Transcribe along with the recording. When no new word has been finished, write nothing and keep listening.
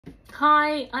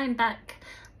Hi, I'm back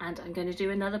and I'm going to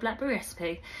do another blackberry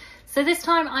recipe. So this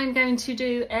time I'm going to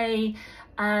do a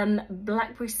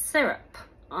blackberry syrup.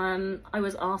 I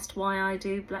was asked why I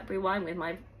do blackberry wine with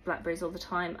my blackberries all the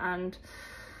time, and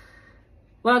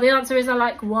well, the answer is I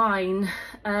like wine,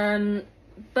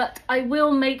 but I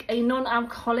will make a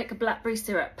non-alcoholic blackberry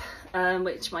syrup,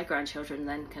 which my grandchildren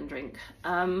then can drink.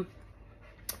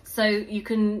 So you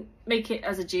can make it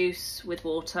as a juice with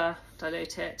water,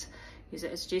 dilute it, use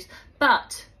it as juice,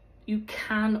 but you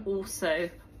can also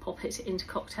pop it into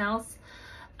cocktails.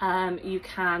 You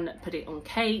can put it on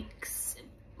cakes,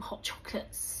 hot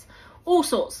chocolates, all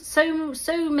sorts.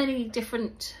 So many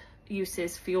different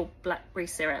uses for your blackberry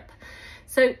syrup.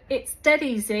 So it's dead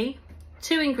easy,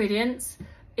 2 ingredients.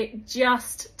 It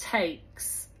just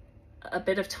takes a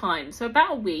bit of time, so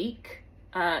about a week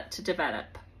to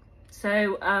develop.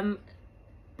 So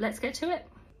let's get to it.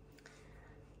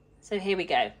 So here we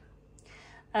go.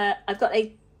 I've got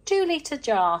a 2-litre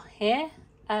jar here,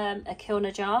 a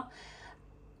Kilner jar.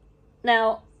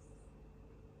 Now,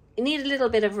 you need a little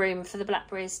bit of room for the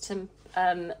blackberries to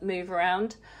move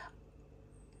around.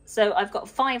 So I've got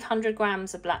 500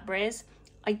 grams of blackberries.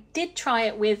 I did try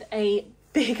it with a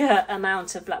bigger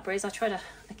amount of blackberries. I tried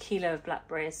a kilo of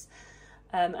blackberries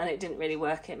and it didn't really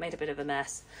work. It made a bit of a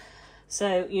mess.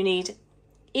 So you need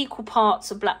equal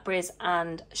parts of blackberries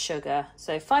and sugar.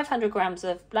 So 500 grams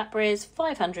of blackberries,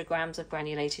 500 grams of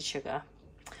granulated sugar.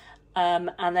 And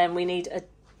then we need a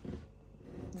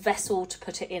vessel to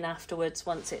put it in afterwards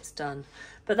once it's done.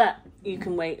 But that, you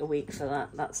can wait a week for that.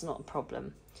 That's not a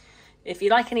problem. If you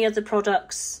like any other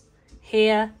products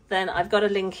here, then I've got a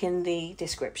link in the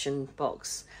description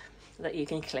box that you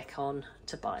can click on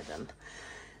to buy them.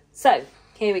 So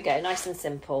here we go, nice and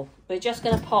simple. We're just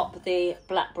going to pop the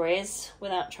blackberries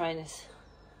without trying to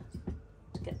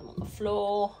get them on the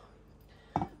floor.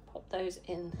 Pop those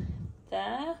in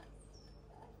there.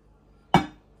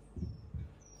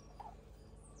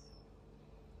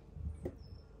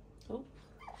 Oh.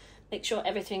 Make sure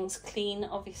everything's clean,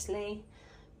 obviously,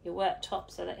 your worktop,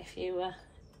 so that if you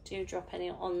do drop any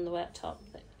on the worktop,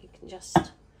 that you can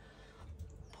just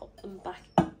pop them back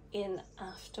in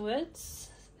afterwards.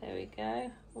 There we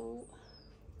go. Ooh.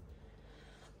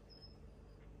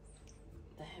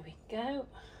 There we go.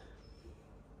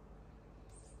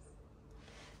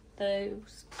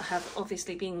 Those have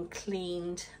obviously been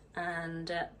cleaned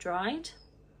and dried.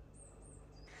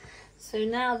 So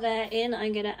now they're in,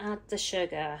 I'm going to add the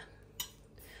sugar.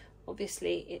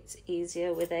 Obviously it's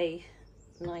easier with a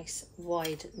nice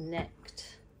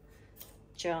wide-necked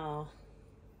jar.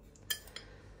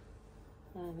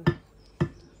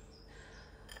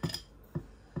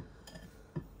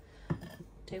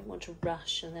 Don't want to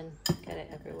rush and then get it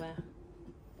everywhere.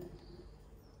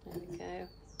 There we go.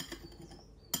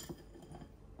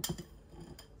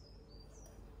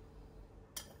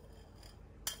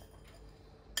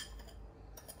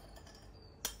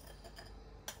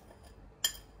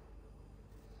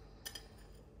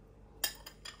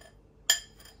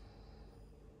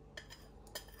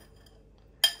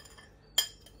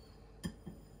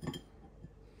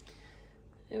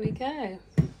 There we go.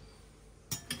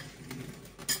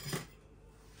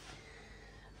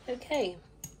 Okay,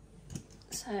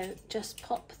 so just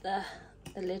pop the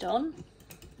lid on,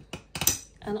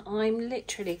 and I'm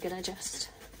literally gonna just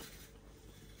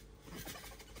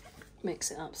mix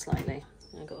it up slightly.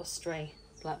 I've got a stray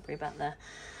blackberry back there,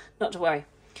 not to worry.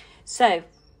 So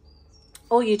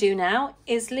all you do now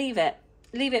is leave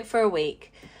it for a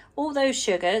week. All those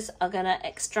sugars are gonna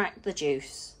extract the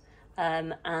juice,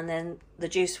 and then the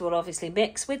juice will obviously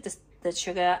mix with the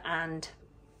sugar and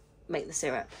make the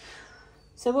syrup.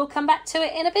 So we'll come back to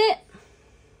it in a bit.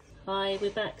 Hi, we're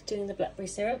back doing the blackberry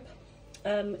syrup.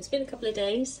 It's been a couple of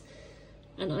days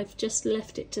and I've just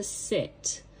left it to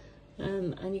sit,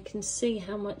 and you can see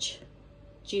how much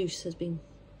juice has been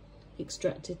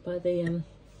extracted by the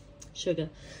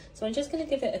sugar. So I'm just going to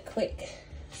give it a quick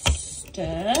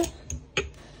stir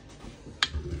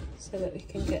so that we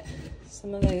can get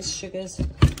some of those sugars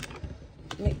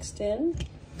mixed in.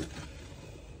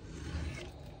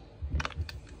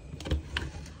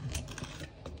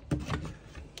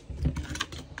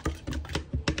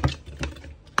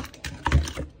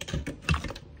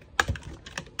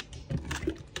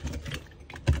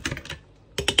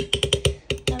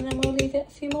 And then we'll leave it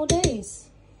a few more days.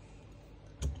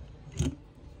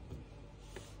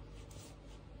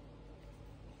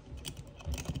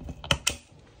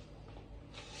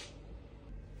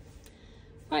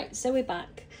 Right, so we're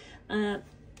back.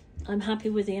 I'm happy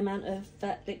with the amount of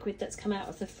liquid that's come out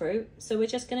of the fruit. So we're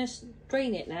just going to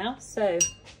drain it now. So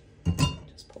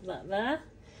just pop that there.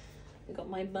 I've got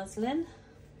my muslin.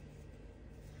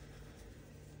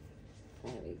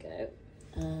 There we go.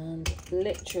 And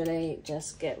literally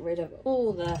just get rid of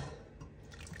all the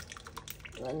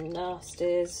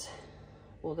nasties,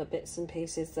 all the bits and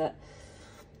pieces that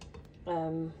we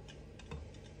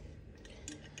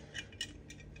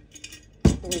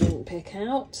didn't pick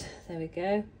out. There we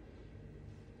go.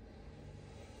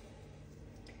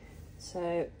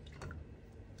 So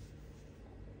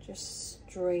just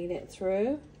strain it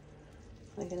through.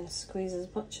 I'm going to squeeze as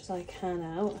much as I can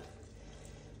out.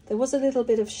 There was a little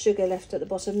bit of sugar left at the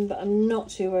bottom, but I'm not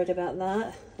too worried about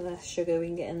that. The less sugar we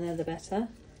can get in there, the better.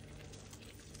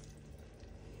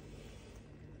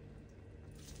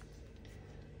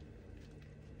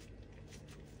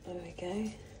 There we go.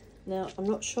 Now, I'm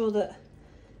not sure that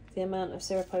the amount of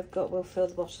syrup I've got will fill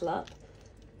the bottle up,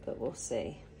 but we'll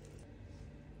see.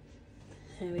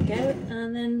 There we go.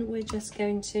 And then we're just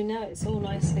going to, now it's all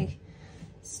nicely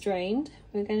strained,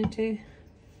 we're going to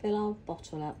fill our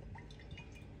bottle up.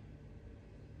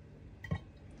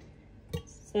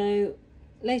 So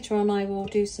later on I will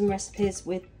do some recipes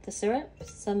with the syrup,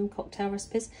 some cocktail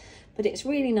recipes, but it's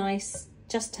really nice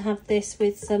just to have this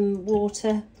with some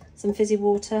water, some fizzy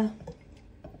water,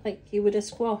 like you would a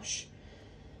squash.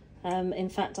 In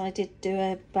fact, I did do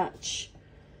a batch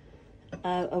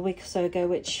a week or so ago,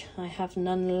 which I have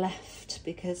none left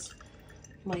because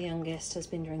my youngest has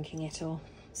been drinking it all.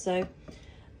 So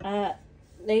there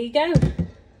you go.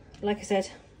 Like I said,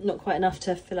 not quite enough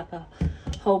to fill up a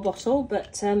whole bottle,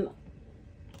 but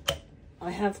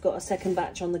I have got a second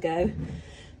batch on the go,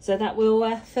 so that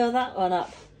will fill that one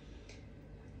up.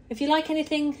 If you like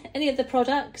any of the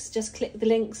products, just click the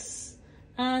links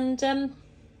and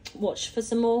watch for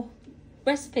some more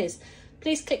recipes.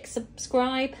 Please click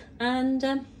subscribe,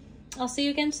 and I'll see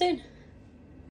you again soon.